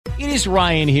It is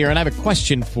Ryan here, and I have a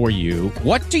question for you.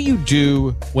 What do you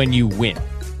do when you win?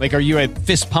 Like, are you a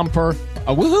fist pumper,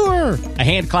 a woohooer, a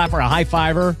hand clapper, a high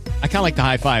fiver? I kind of like the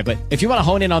high five, but if you want to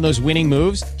hone in on those winning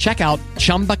moves, check out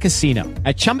Chumba Casino.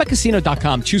 At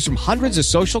ChumbaCasino.com, choose from hundreds of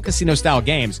social casino-style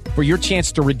games for your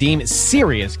chance to redeem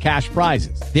serious cash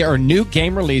prizes. There are new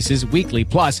game releases weekly,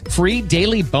 plus free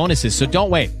daily bonuses. So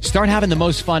don't wait. Start having the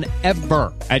most fun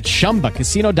ever at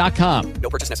ChumbaCasino.com.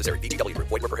 No purchase necessary. VGW Group.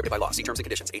 Void where prohibited by law. See terms and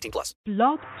conditions. 18 plus.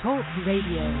 Blog Talk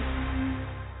Radio.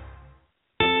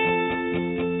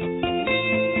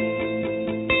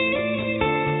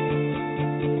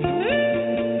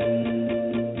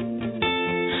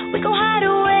 We go hide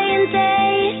away in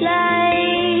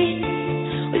daylight.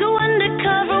 We go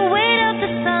undercover, wait out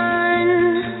the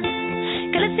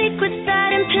sun. Got a secret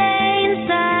side in plain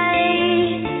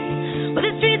sight. Where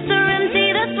the streets are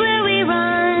empty, that's where we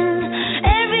run.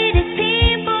 Everyday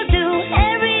people do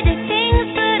everyday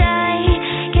things, but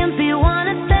I can't be one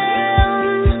of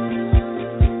them.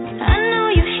 I know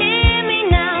you hear me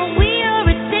now. We are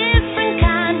a different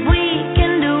kind. We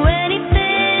can do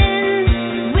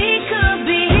anything. We could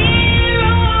be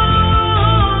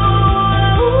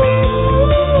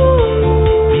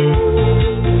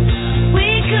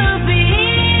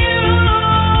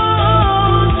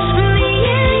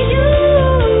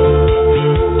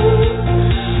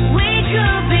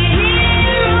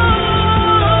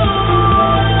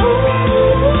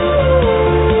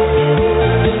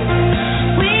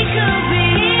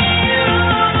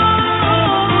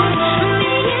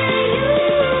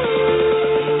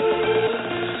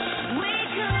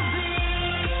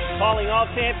Calling all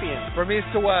champions from east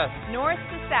to west, north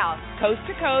to south, coast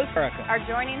to coast, America, are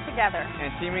joining together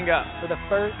and teaming up for the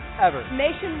first ever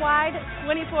nationwide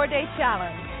 24-day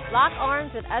challenge. Lock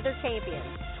arms with other champions.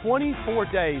 24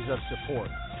 days of support,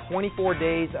 24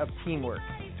 days of teamwork.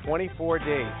 24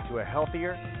 days to a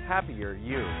healthier, happier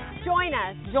you. Join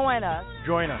us. Join us.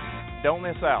 Join us. Don't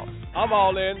miss out. I'm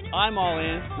all in. I'm all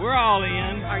in. We're all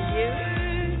in. Are you?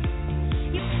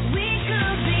 We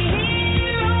could be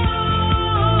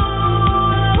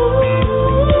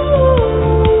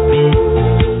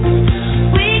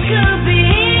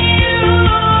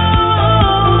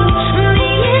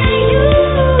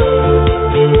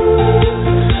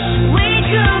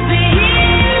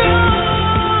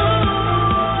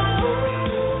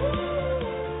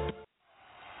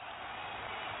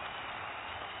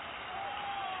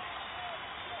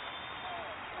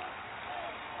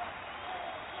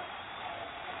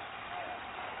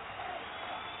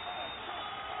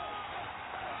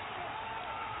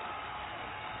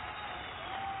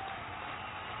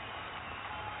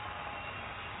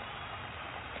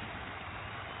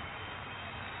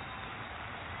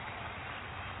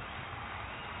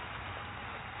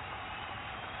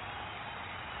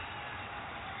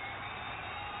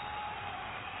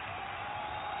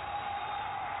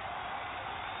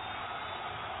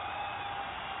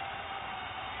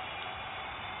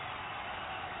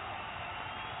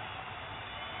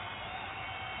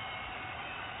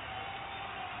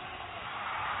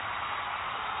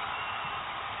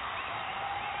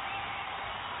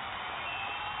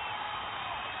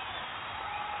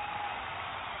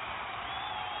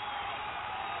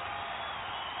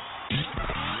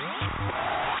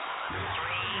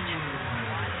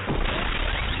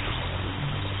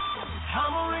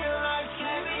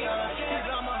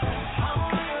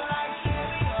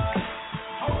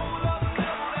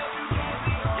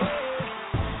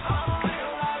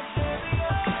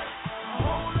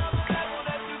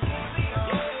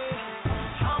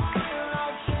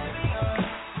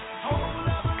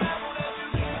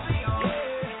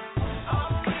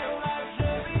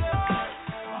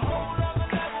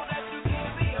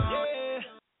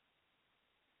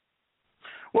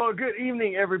Well, good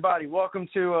evening, everybody. Welcome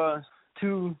to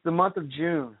the month of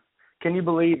June. Can you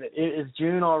believe it? It is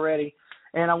June already.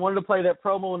 And I wanted to play that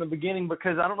promo in the beginning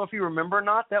because I don't know if you remember or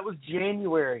not, that was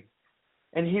January.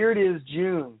 And here it is,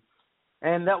 June.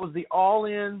 And that was the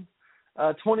all-in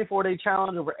 24-day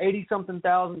challenge. Over 80-something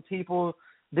thousand people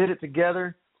did it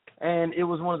together. And it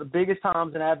was one of the biggest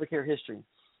times in Advocare history.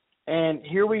 And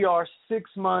here we are 6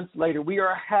 months later. We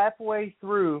are halfway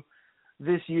through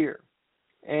this year.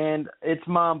 And it's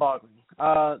mind-boggling.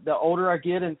 The older I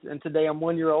get, and today I'm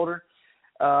 1 year older,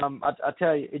 I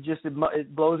tell you,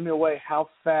 it blows me away how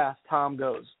fast time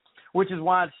goes, which is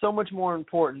why it's so much more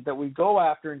important that we go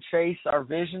after and chase our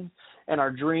vision and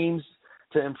our dreams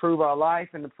to improve our life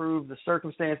and improve the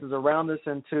circumstances around us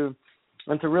and to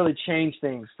really change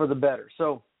things for the better.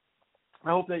 So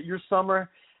I hope that your summer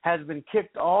has been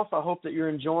kicked off. I hope that you're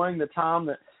enjoying the time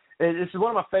that It's one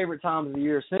of my favorite times of the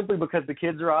year, simply because the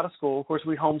kids are out of school. Of course,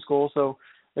 we homeschool, so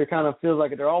it kind of feels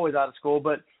like they're always out of school.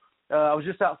 But I was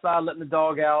just outside letting the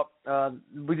dog out.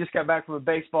 We just got back from a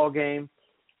baseball game,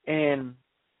 and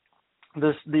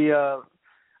the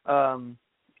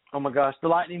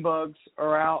lightning bugs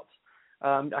are out.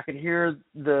 I can hear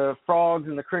the frogs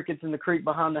and the crickets in the creek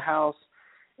behind the house,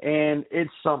 and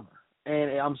it's summer.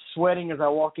 And I'm sweating as I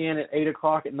walk in at 8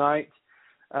 o'clock at night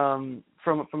from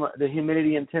the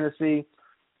humidity in Tennessee.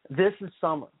 This is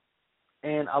summer,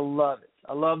 and I love it.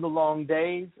 I love the long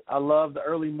days. I love the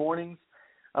early mornings.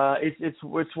 It's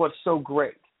what's so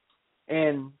great.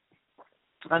 And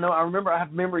I remember I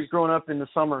have memories growing up in the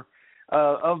summer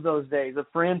of those days, of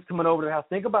friends coming over to the house.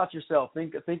 Think about yourself.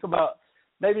 Think about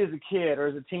maybe as a kid or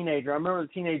as a teenager. I remember the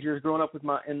teenagers growing up with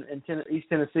in East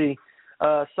Tennessee.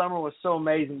 Summer was so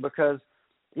amazing because,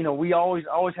 we always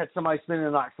had somebody spending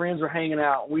the night. Friends were hanging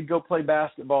out. We'd go play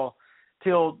basketball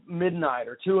till midnight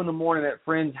or 2 a.m. at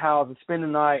friends' house and spend the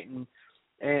night and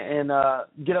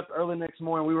get up early the next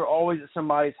morning. We were always at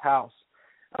somebody's house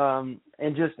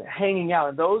and just hanging out.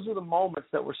 And those were the moments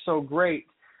that were so great.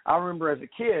 I remember as a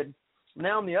kid.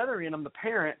 Now on the other end, I'm the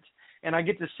parent, and I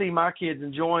get to see my kids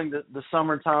enjoying the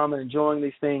summertime and enjoying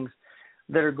these things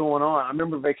that are going on. I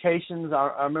remember vacations.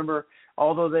 I remember,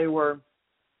 although they weren't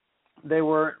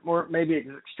maybe as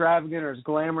extravagant or as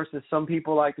glamorous as some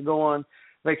people like to go on,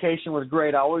 vacation was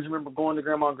great. I always remember going to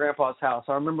Grandma and Grandpa's house.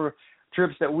 I remember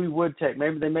trips that we would take.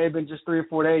 Maybe they may have been just 3 or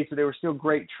 4 days, but they were still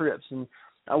great trips. And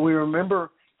I remember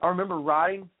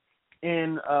riding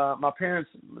in my parents.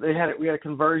 We had a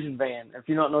conversion van. If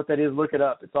you don't know what that is, look it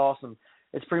up. It's awesome.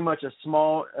 It's pretty much a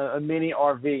small, a mini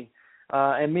RV.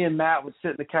 And me and Matt would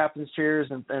sit in the captain's chairs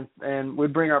and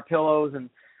we'd bring our pillows and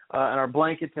our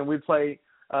blankets, and we'd play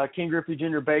King Griffey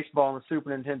Jr. baseball on the Super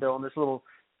Nintendo on this little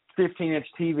 15-inch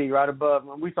TV right above.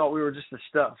 And we thought we were just the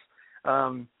stuff.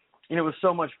 And it was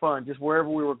so much fun just wherever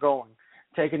we were going,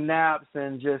 taking naps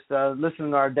and just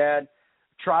listening to our dad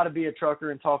try to be a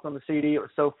trucker and talk on the CD. It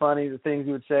was so funny, the things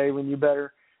he would say when you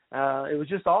better. It was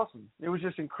just awesome. It was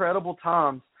just incredible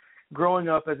times growing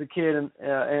up as a kid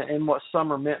and what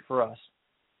summer meant for us.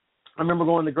 I remember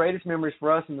the greatest memories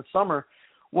for us in the summer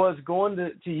was going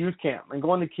to youth camp and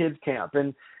going to kids camp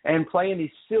and playing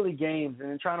these silly games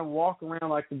and trying to walk around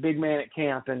like the big man at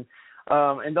camp. And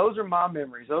those are my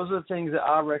memories. Those are the things that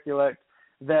I recollect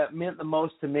that meant the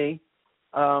most to me.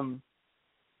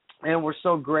 And were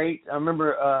so great. I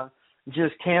remember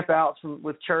just camp outs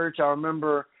with church. I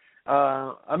remember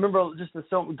just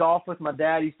the golf with my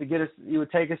dad. He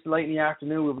would take us late in the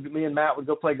afternoon. Me and Matt would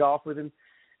go play golf with him,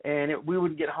 and we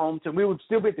would get home we would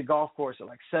still be at the golf course at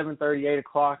like 7:30, 8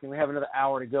 o'clock, and we have another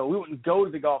hour to go. We wouldn't go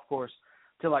to the golf course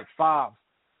till like 5,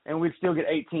 and we'd still get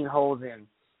 18 holes in.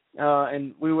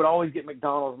 And we would always get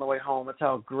McDonald's on the way home. That's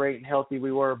how great and healthy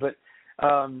we were. But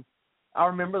I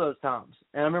remember those times.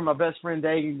 And I remember my best friend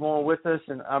Daggy going with us,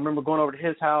 and I remember going over to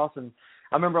his house. And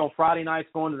I remember on Friday nights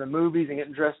going to the movies and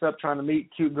getting dressed up, trying to meet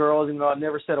cute girls, even though I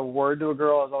never said a word to a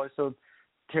girl. I was always so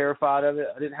terrified of it.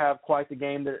 I didn't have quite the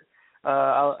game that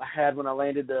I had when I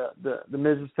landed the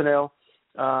Mrs. Pinnell.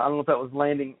 I don't know if that was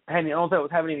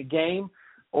having any game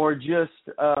or just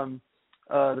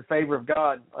the favor of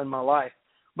God in my life.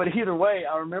 But either way,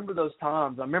 I remember those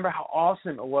times. I remember how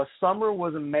awesome it was. Summer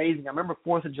was amazing. I remember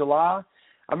 4th of July.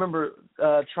 I remember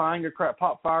trying to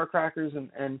pop firecrackers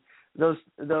and those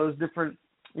different,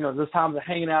 those times of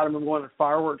hanging out. I remember going to the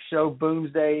fireworks show,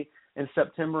 Boomsday, in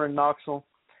September in Knoxville.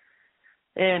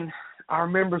 And I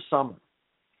remember summer.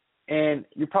 And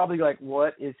you're probably like,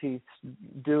 what is he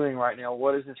doing right now?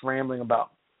 What is this rambling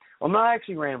about? Well, I'm not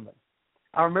actually rambling.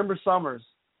 I remember summers.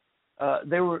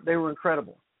 They were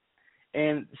incredible.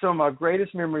 And some of my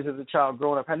greatest memories as a child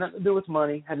growing up had nothing to do with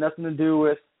money, had nothing to do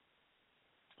with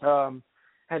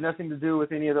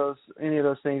any of those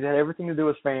things. It had everything to do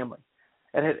with family.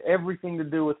 It had everything to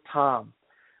do with time.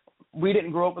 We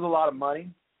didn't grow up with a lot of money.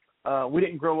 We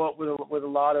didn't grow up with a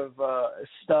lot of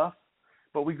stuff,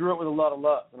 but we grew up with a lot of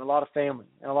love and a lot of family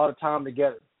and a lot of time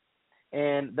together.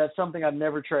 And that's something I'd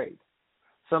never trade.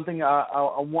 Something I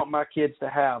want my kids to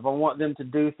have. I want them to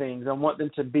do things. I want them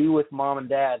to be with mom and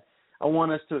dad. I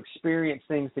want us to experience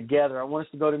things together. I want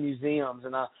us to go to museums.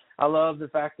 And I love the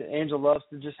fact that Angela loves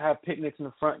to just have picnics in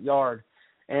the front yard.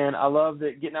 And I love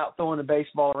that getting out throwing the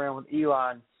baseball around with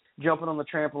Eli and jumping on the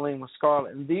trampoline with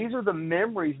Scarlett. And these are the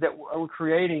memories that we're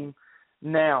creating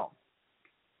now.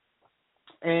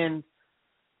 And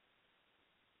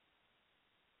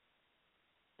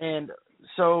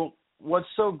so what's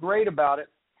so great about it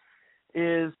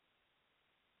is,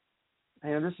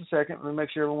 hang on just a second. Let me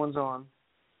make sure everyone's on.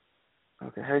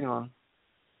 Okay, hang on.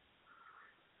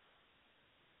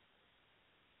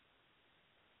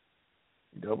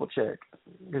 double check,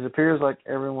 because it appears like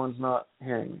everyone's not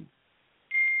hearing me.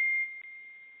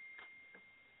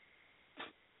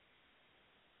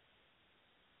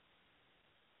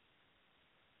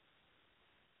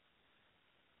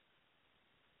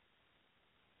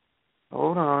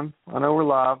 Hold on. I know we're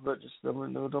live, but just double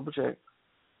check.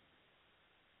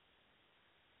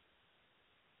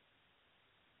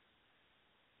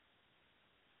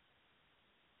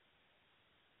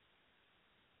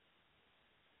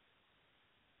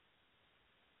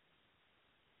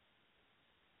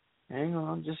 Hang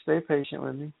on. Just stay patient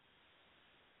with me.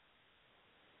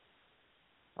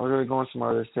 I was really going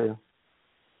somewhere with this, too.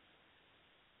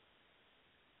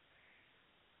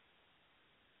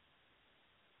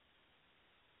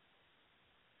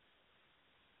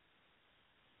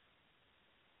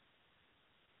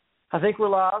 I think we're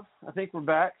live. I think we're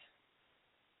back.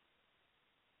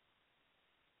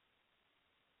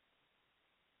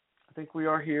 I think we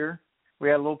are here. We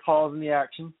had a little pause in the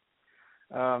action.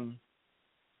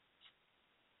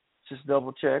 Just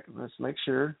double check. Let's make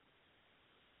sure.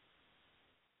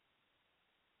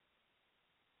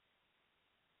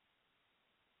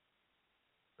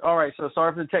 All right, so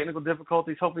sorry for the technical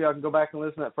difficulties. Hopefully I can go back and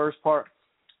listen to that first part,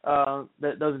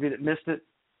 that those of you that missed it.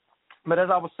 But as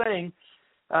I was saying,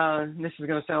 this is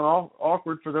going to sound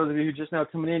awkward for those of you who just now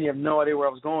coming in. You have no idea where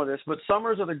I was going with this. But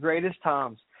summers are the greatest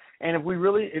times. And if we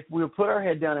put our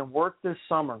head down and work this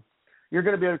summer, you're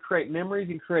going to be able to create memories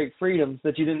and create freedoms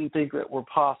that you didn't think that were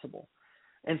possible.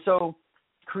 And so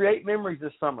create memories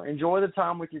this summer. Enjoy the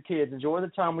time with your kids. Enjoy the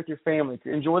time with your family.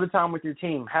 Enjoy the time with your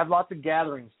team. Have lots of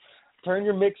gatherings. Turn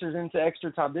your mixers into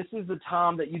extra time. This is the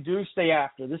time that you do stay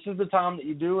after. This is the time that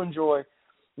you do enjoy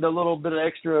the little bit of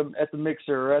extra at the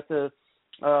mixer or at the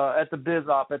biz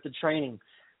op, at the training.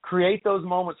 Create those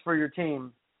moments for your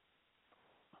team.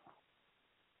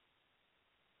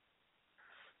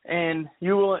 And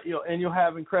you'll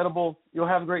have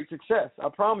great success. I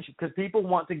promise you, because people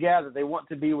want to gather. They want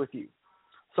to be with you.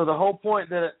 So the whole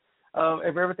point of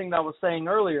everything that I was saying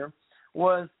earlier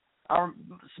was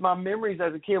my memories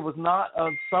as a kid was not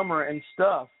of summer and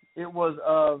stuff. It was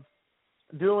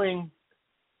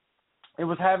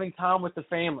having time with the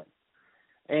family.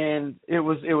 And it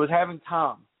was having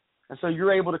time. And so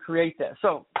you're able to create that.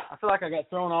 So I feel like I got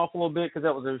thrown off a little bit because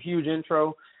that was a huge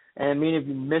intro. And many of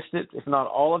you missed it, if not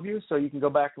all of you. So you can go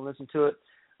back and listen to it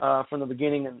from the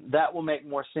beginning, and that will make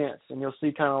more sense. And you'll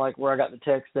see kind of like where I got the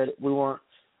text that we weren't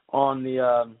on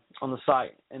the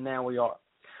site, and now we are.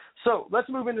 So let's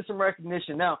move into some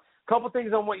recognition. Now, a couple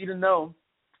things I want you to know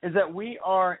is that we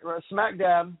are smack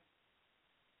dab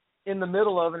in the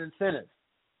middle of an incentive.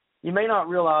 You may not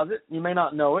realize it, you may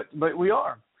not know it, but we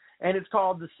are. And it's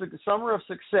called the Summer of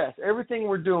Success. Everything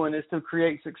we're doing is to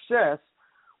create success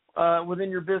within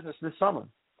your business this summer.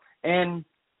 And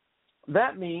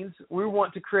that means we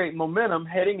want to create momentum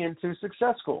heading into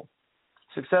Success School.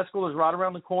 Success School is right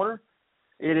around the corner.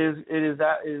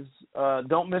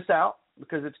 Don't miss out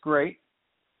because it's great.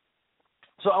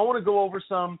 So I want to go over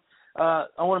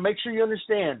I want to make sure you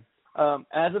understand,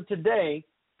 as of today,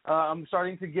 I'm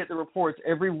starting to get the reports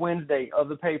every Wednesday of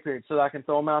the pay period so that I can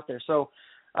throw them out there. So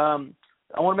I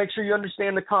want to make sure you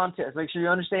understand the contest, make sure you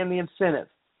understand the incentive.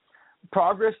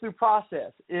 Progress through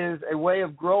process is a way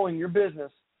of growing your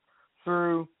business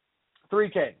through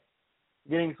 3K,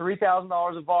 getting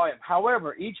 $3,000 of volume.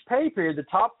 However, each pay period, the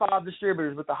top 5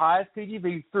 distributors with the highest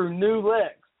PGV through new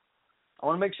legs. I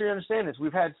want to make sure you understand this.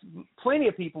 We've had plenty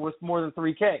of people with more than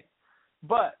 3K,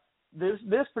 but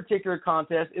this particular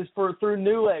contest is through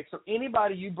new legs. So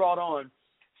anybody you brought on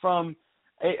from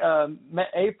May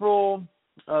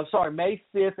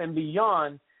 5th and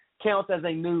beyond counts as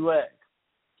a new leg.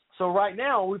 So right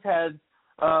now we've had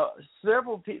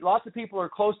lots of people are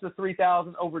close to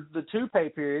 3,000 over the 2 pay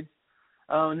periods,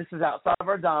 and this is outside of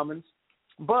our diamonds.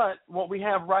 But what we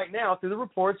have right now through the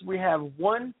reports, we have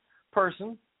one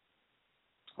person,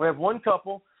 we have one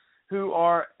couple who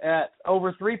are at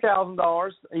over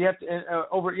 $3,000. You have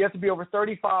to be over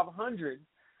 3,500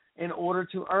 in order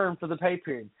to earn for the pay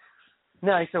period.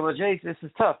 Now you say, well, Jace, this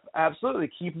is tough. Absolutely,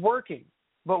 keep working.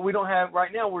 But we don't have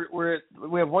right now.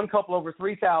 We have one couple over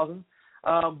 3,000,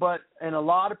 and a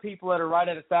lot of people that are right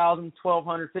at 1,000,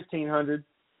 1,200, 1,500.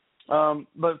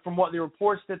 But from what the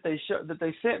reports that they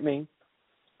sent me,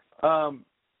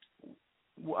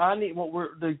 I need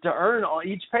to earn on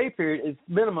each pay period is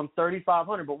minimum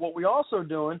 3,500. But what we also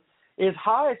doing is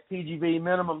highest PGV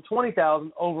minimum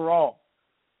 20,000 overall.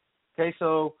 Okay,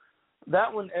 so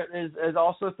that one is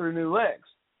also through new legs.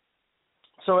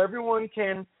 So everyone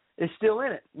can is still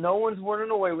in it. No one's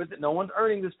running away with it. No one's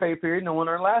earning this pay period. No one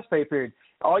earned last pay period.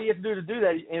 All you have to do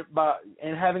that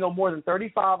and having on more than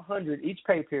 3,500 each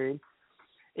pay period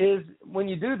is when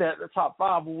you do that, the top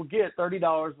 5 will get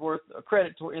 $30 worth of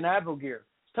credit in Advil gear.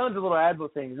 Tons of little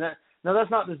Advil things. Now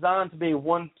that's not designed to be a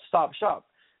one-stop shop.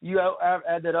 You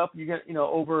add that up, you get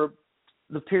over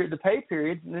the pay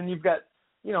period, and then you've got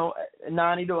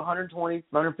 $90 to $120,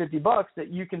 $150 that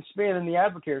you can spend in the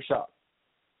Advocare shop.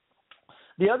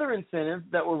 The other incentive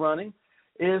that we're running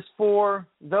is for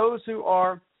those who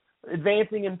are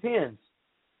advancing in pins.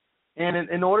 And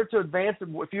in order to advance,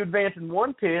 if you advance in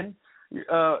one pin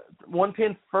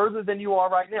further than you are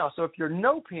right now. So if you're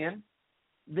no pin,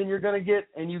 then you're going to get,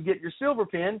 and you get your silver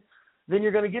pin, then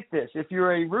you're going to get this. If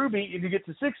you're a ruby, if you get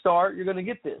to 6-star, you're going to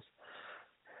get this.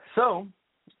 So,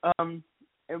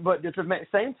 but at the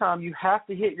same time, you have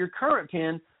to hit your current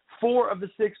pin 4 of the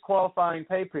 6 qualifying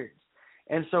pay periods.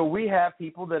 And so we have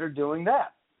people that are doing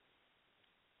that.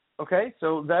 Okay,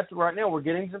 so that's right now we're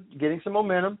getting some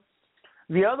momentum.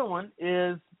 The other one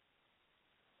is,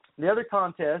 the other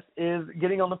contest is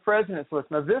getting on the president's list.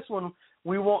 Now this one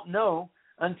we won't know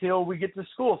until we get to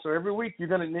school. So every week you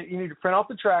need to print off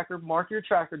the tracker, mark your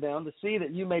tracker down to see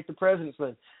that you make the president's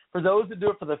list. For those that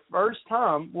do it for the first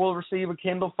time, will receive a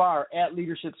Kindle Fire at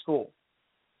Leadership School.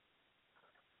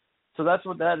 So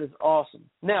that is awesome.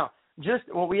 Now, just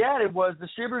what we added was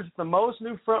distributors with the most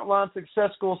new Frontline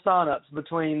Success School signups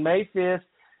between May 5th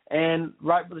and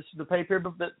right for the pay period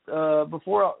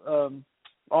before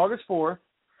August 4th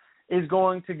is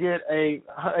going to get a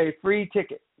free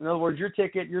ticket. In other words, your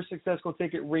Success School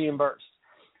ticket reimbursed.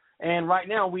 And right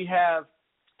now we have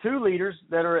 2 leaders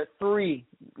that are at 3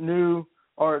 new,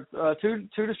 or two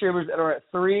distributors that are at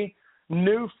 3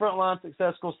 new Frontline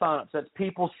Success School signups. That's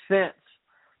people since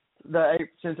May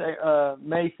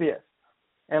 5th.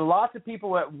 And lots of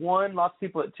people at 1, lots of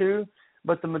people at 2,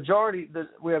 but the majority,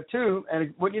 we have 2,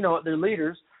 and they're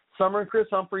leaders. Summer and Chris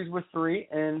Humphreys with 3,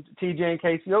 and TJ and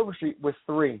Casey Overstreet with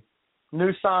 3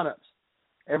 new signups.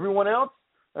 Everyone else,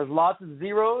 there's lots of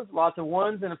zeros, lots of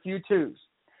 1s, and a few 2s.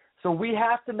 So we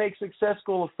have to make Success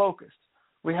School a focus.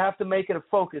 We have to make it a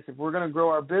focus if we're going to grow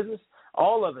our business.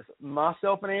 All of us,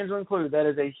 myself and Angela included, that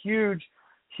is a huge,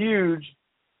 huge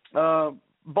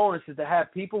bonus is to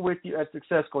have people with you at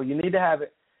Success School. You need to have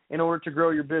it in order to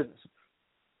grow your business.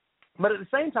 But at the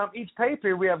same time, each pay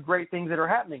period, we have great things that are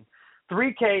happening.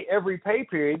 3K every pay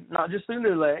period, not just through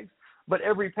New Legs, but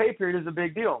every pay period is a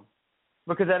big deal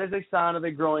because that is a sign of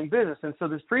a growing business. And so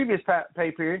this previous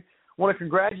pay period, I want to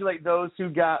congratulate those who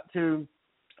got to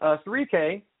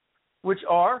 3K, which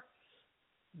are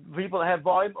people that have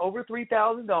volume over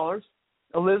 $3,000,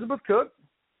 Elizabeth Cook,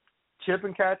 Chip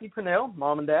and Kathy Pinnell,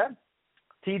 mom and dad,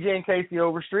 TJ and Casey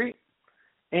Overstreet,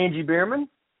 Angie Bierman,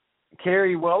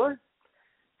 Carrie Weller,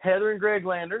 Heather and Greg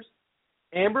Landers,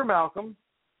 Amber Malcolm,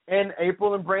 and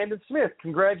April and Brandon Smith.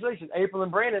 Congratulations. April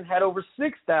and Brandon had over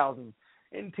 6,000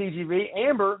 in PGV.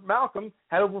 Amber Malcolm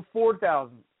had over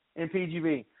 4,000 in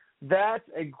PGV. That's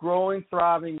a growing,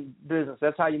 thriving business.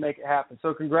 That's how you make it happen.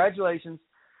 So congratulations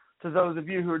to those of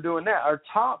you who are doing that. Our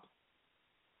top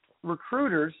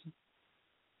recruiters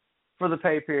for the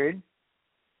pay period,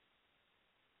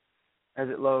 as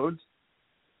it loads,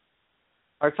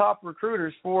 our top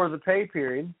recruiters for the pay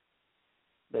period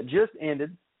that just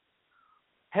ended,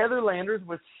 Heather Landers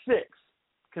with 6.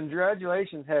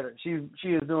 Congratulations, Heather.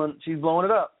 She's blowing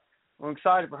it up. I'm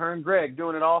excited for her and Greg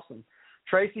doing it awesome.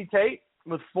 Tracy Tate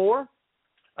with 4.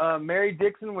 Mary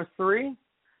Dixon with 3.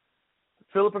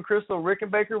 Philip and Crystal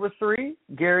Rickenbaker with 3.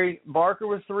 Gary Barker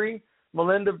with 3.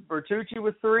 Melinda Bertucci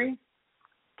with 3.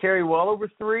 Carrie Weller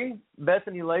with 3.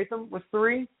 Bethany Latham with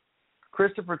 3.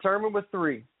 Christopher Turman with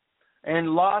 3. And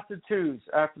lots of 2s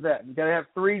after that. You got to have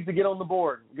 3s to get on the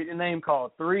board. Get your name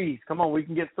called. 3s. Come on, we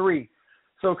can get 3.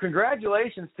 So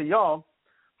congratulations to y'all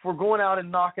for going out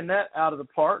and knocking that out of the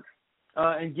park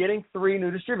and getting 3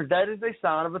 new distributors. That is a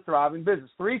sign of a thriving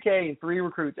business. 3K and 3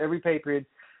 recruits every pay period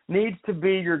needs to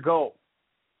be your goal.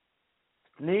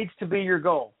 Needs to be your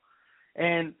goal.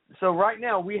 And so right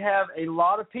now we have a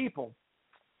lot of people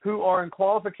who are in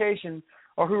qualification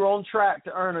or who are on track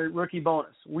to earn a rookie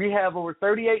bonus. We have over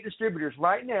 38 distributors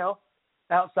right now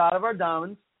outside of our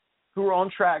diamonds who are on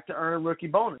track to earn a rookie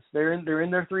bonus. They're in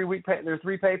their 3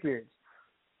 pay periods.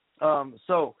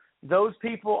 So those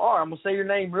people are, I'm going to say your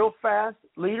name real fast.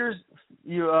 Leaders,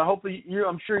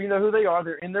 I'm sure you know who they are.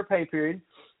 They're in their pay period.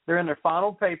 They're in their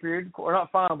final pay period, or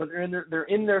not final, but they're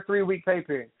in their 3-week pay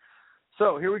period.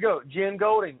 So here we go. Jen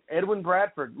Golding, Edwin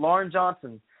Bradford, Lauren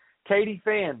Johnson, Katie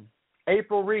Fan,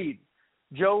 April Reed,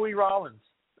 Joey Rollins,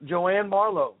 Joanne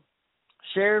Marlowe,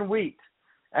 Sharon Wheat,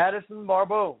 Addison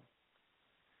Barbeau,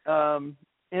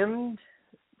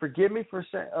 Forgive me for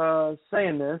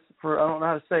saying this, I don't know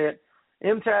how to say it,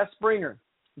 Taz Springer,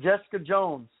 Jessica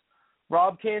Jones,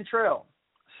 Rob Cantrell,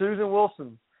 Susan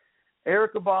Wilson,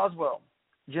 Erica Boswell,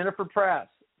 Jennifer Pratt,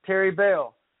 Terry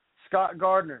Bell, Scott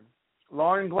Gardner,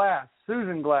 Lauren Glass,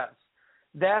 Susan Glass,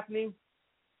 Daphne,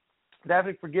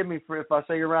 forgive me for if I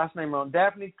say your last name wrong,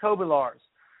 Daphne Kobilars,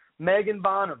 Megan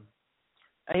Bonham,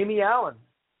 Amy Allen,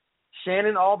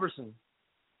 Shannon Alberson,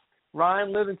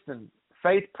 Ryan Livingston,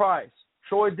 Faith Price,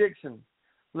 Troy Dixon,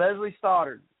 Leslie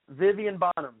Stoddard, Vivian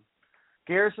Bonham,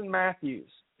 Garrison Matthews,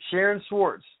 Sharon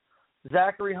Swartz,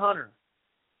 Zachary Hunter,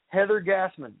 Heather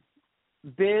Gassman,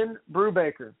 Ben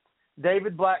Brubaker,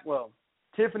 David Blackwell,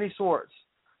 Tiffany Swartz,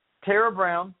 Tara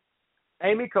Brown,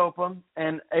 Amy Copeland,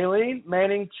 and Aileen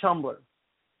Manning Chumbler.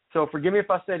 So forgive me if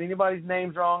I said anybody's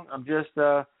names wrong. I'm just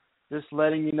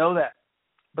letting you know that.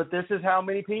 But this is how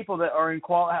many people that are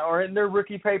in their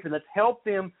rookie paper that's helped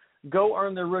them go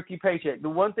earn their rookie paycheck. The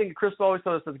one thing Chris always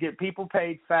told us is get people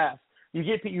paid fast. You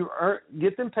get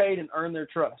them paid and earn their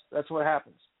trust. That's what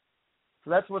happens. So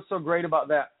that's what's so great about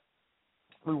that.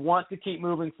 We want to keep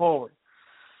moving forward.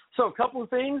 So a couple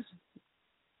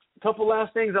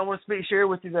last things I want to share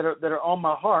with you that are on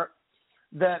my heart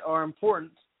that are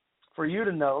important for you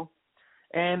to know,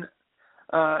 and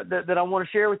that I want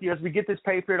to share with you as we get this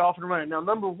pay period off and running. Now,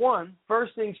 number one,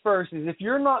 first things first, is if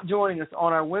you're not joining us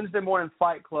on our Wednesday morning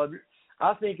fight club,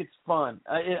 I think it's fun.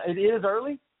 It is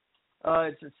early.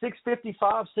 It's at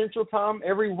 6:55 Central Time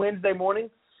every Wednesday morning.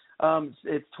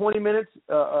 It's 20 minutes,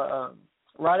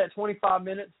 right at 25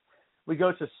 minutes. We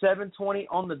go to 7:20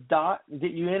 on the dot and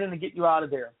get you in and get you out of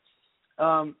there.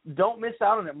 Don't miss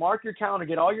out on it. Mark your calendar.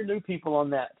 Get all your new people on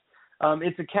that.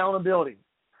 It's accountability.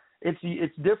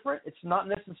 It's different. It's not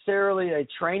necessarily a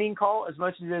training call as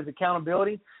much as it is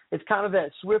accountability. It's kind of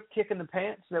that swift kick in the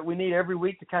pants that we need every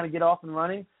week to kind of get off and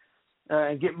running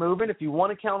and get moving. If you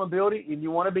want accountability and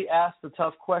you want to be asked the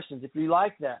tough questions, if you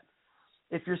like that,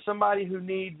 if you're somebody who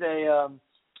needs a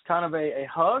kind of a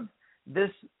hug,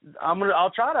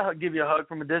 I'll try to give you a hug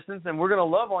from a distance, and we're going to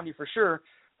love on you for sure.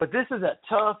 But this is that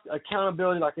tough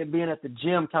accountability, like it being at the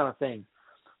gym kind of thing.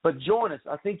 But join us.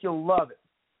 I think you'll love it.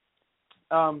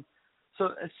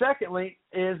 So secondly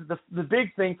is the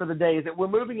big thing for the day is that we're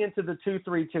moving into the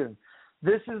 2-3-2.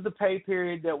 This is the pay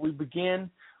period that we begin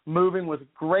moving with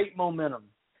great momentum.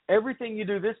 Everything you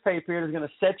do this pay period is going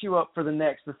to set you up for the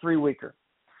 3-weeker.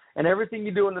 And everything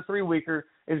you do in the 3-weeker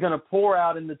is going to pour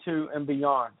out in the 2 and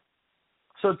beyond.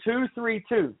 So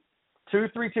 2-3-2.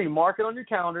 2-3-2. Mark it on your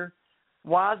calendar.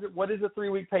 What is a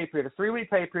 3-week pay period? A 3-week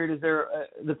pay period is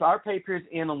our pay periods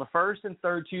end on the first and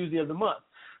third Tuesday of the month.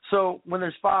 So when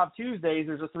there's 5 Tuesdays,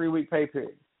 there's a 3-week pay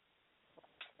period.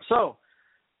 So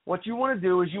what you want to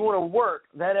do is you want to work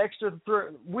that extra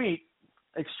week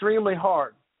extremely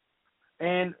hard.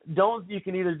 And you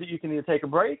can either take a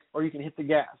break or you can hit the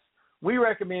gas. We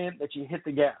recommend that you hit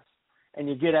the gas and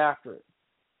you get after it.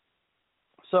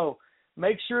 So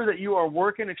make sure that you are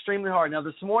working extremely hard. Now,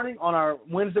 this morning on our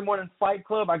Wednesday morning fight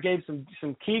club, I gave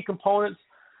some key components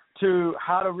to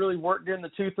how to really work during the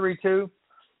 2-3-2.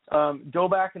 Go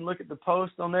back and look at the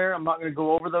post on there. I'm not going to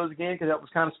go over those again because that was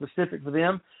kind of specific for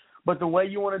them. But the way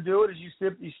you want to do it is you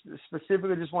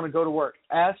specifically just want to go to work.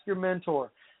 Ask your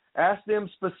mentor. Ask them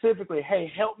specifically,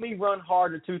 hey, help me run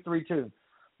hard at 2-3-2,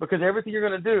 because everything you're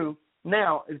going to do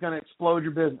now is going to explode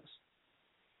your business.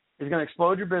 It's going to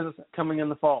explode your business coming in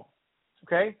the fall.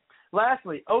 Okay?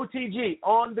 Lastly, OTG,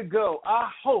 on the go. I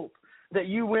hope that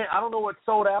you went. I don't know what's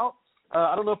sold out.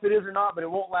 I don't know if it is or not, but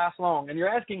it won't last long. And you're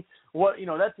asking,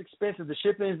 that's expensive. The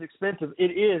shipping is expensive.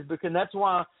 It is, because that's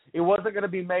why it wasn't going to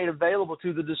be made available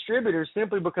to the distributors,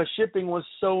 simply because shipping was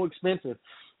so expensive.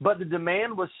 But the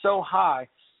demand was so high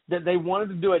that they wanted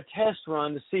to do a test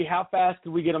run to see how fast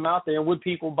could we get them out there and would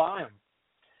people buy them.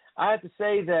 I have to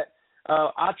say that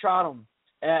I tried them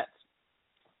at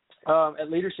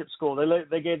leadership school.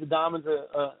 They gave the Diamonds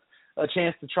a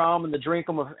chance to try them and to drink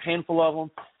them, a handful of them.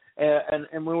 And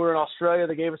when we were in Australia,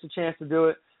 they gave us a chance to do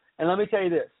it. And let me tell you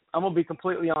this. I'm going to be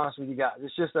completely honest with you guys.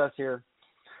 It's just us here.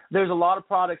 There's a lot of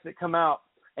products that come out,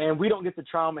 and we don't get to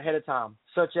try them ahead of time,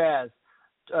 such as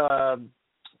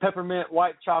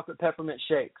white chocolate peppermint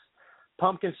shakes,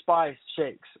 pumpkin spice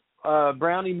shakes,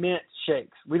 brownie mint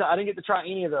shakes. I didn't get to try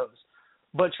any of those.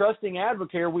 But trusting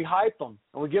Advocare, we hype them,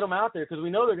 and we get them out there because we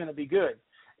know they're going to be good.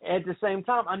 At the same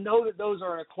time, I know that those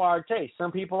are an acquired taste.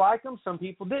 Some people like them, some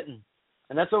people didn't.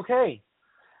 And that's okay.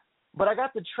 But I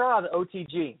got to try the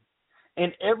OTG,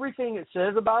 and everything it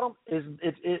says about them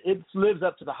it lives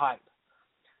up to the hype.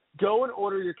 Go and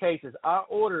order your cases. I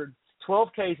ordered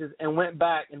 12 cases and went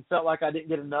back and felt like I didn't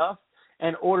get enough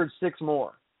and ordered 6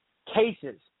 more.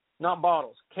 Cases. not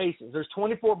bottles, cases. There's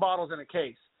 24 bottles in a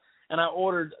case, and I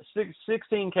ordered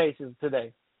 16 cases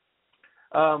today.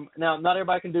 Now, not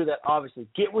everybody can do that, obviously.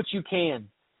 Get what you can,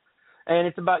 and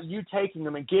it's about you taking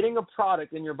them and getting a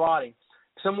product in your body.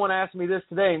 Someone asked me this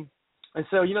today, and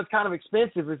so, it's kind of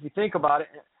expensive if you think about it.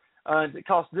 It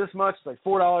costs this much. It's like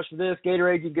 $4 for this.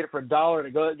 Gatorade, you can get it for $1 at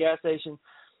a gas station.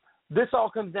 This all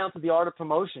comes down to the art of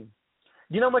promotion.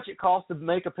 You know how much it costs to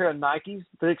make a pair of Nikes,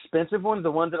 the expensive ones, the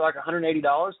ones that are like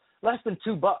 $180? Less than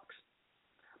 $2.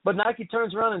 But Nike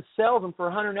turns around and sells them for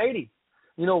 $180.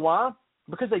 You know why?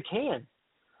 Because they can.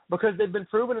 Because they've been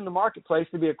proven in the marketplace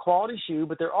to be a quality shoe,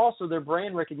 but they're also, their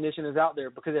brand recognition is out there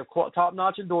because they have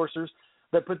top-notch endorsers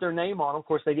that put their name on them. Of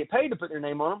course, they get paid to put their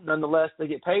name on them. Nonetheless, they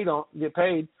get paid,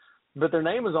 but their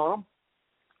name is on them.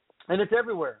 And it's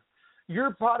everywhere.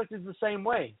 Your product is the same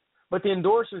way. But the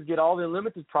endorsers get all the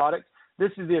unlimited product.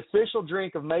 This is the official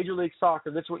drink of Major League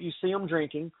Soccer. That's what you see them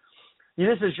drinking.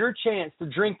 This is your chance to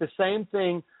drink the same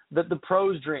thing that the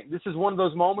pros drink. This is one of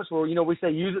those moments where, we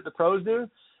say use it, the pros do.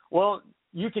 Well,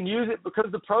 you can use it because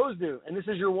the pros do, and this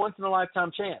is your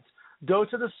once-in-a-lifetime chance. Go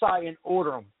to the site and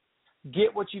order them.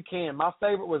 Get what you can. My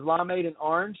favorite was limeade and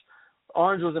orange.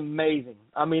 Orange was amazing.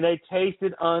 I mean, they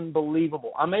tasted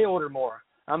unbelievable. I may order more.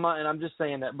 And I'm just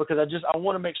saying that because I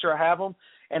want to make sure I have them.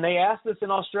 And they asked us in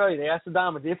Australia, they asked the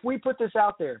Diamonds, if we put this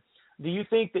out there, do you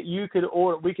think that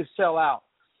we could sell out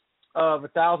of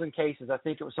 1,000 cases? I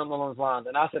think it was something along those lines.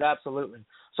 And I said, absolutely.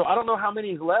 So I don't know how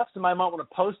many is left. Somebody might want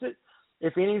to post it.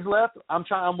 If any's left,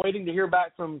 I'm waiting to hear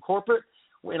back from corporate.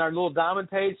 In our little Diamond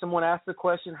page, someone asked the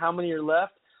question, how many are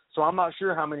left? So I'm not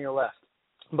sure how many are left.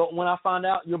 But when I find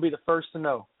out, you'll be the first to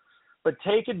know. But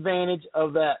take advantage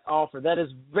of that offer. That is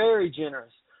very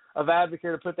generous of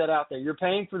Advocare to put that out there. You're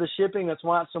paying for the shipping. That's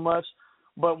why it's so much.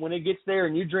 But when it gets there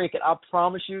and you drink it, I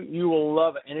promise you, you will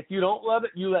love it. And if you don't love it,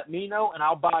 you let me know, and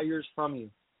I'll buy yours from you.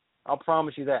 I'll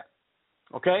promise you that.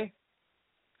 Okay?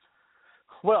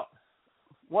 Well,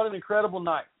 what an incredible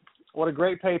night. What a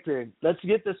great pay period. Let's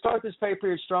start this pay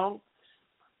period strong.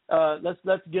 Let's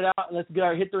get out and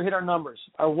hit our numbers.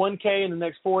 Our 1K in the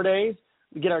next 4 days.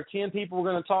 We get our 10 people we're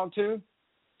going to talk to,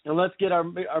 and let's get our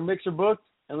mixer booked,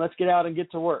 and let's get out and get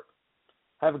to work.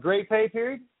 Have a great pay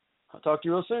period. I'll talk to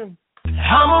you real soon.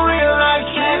 I'm a real life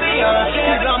champion.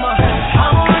 I'm a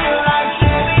real life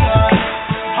champion.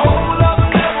 Hold up the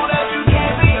level that you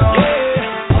can't be on. Yeah.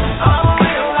 I'm a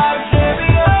real life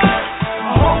champion.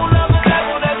 Hold up the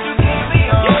level that you can't be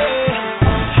on.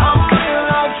 Yeah. I'm a real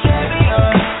life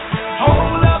champion.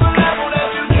 Hold up the level that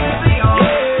you can't be on.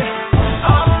 Yeah.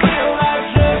 I'm a real life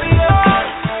champion.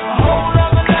 Hold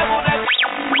up the level that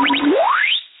you.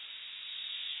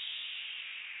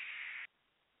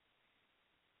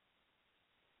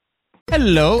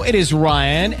 Hello, it is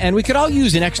Ryan, and we could all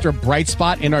use an extra bright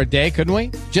spot in our day, couldn't we?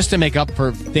 Just to make up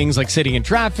for things like sitting in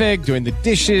traffic, doing the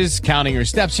dishes, counting your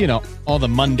steps, all the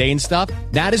mundane stuff.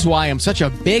 That is why I'm such a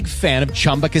big fan of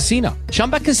Chumba Casino.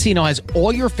 Chumba Casino has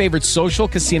all your favorite social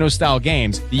casino-style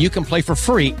games that you can play for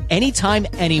free anytime,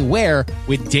 anywhere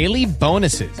with daily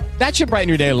bonuses. That should brighten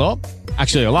your day a little.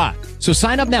 Actually, a lot. So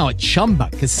sign up now at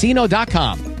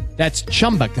ChumbaCasino.com. That's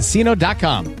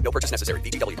ChumbaCasino.com. No purchase necessary.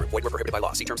 VGW Group. Void where prohibited by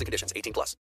law. See terms and conditions. 18+.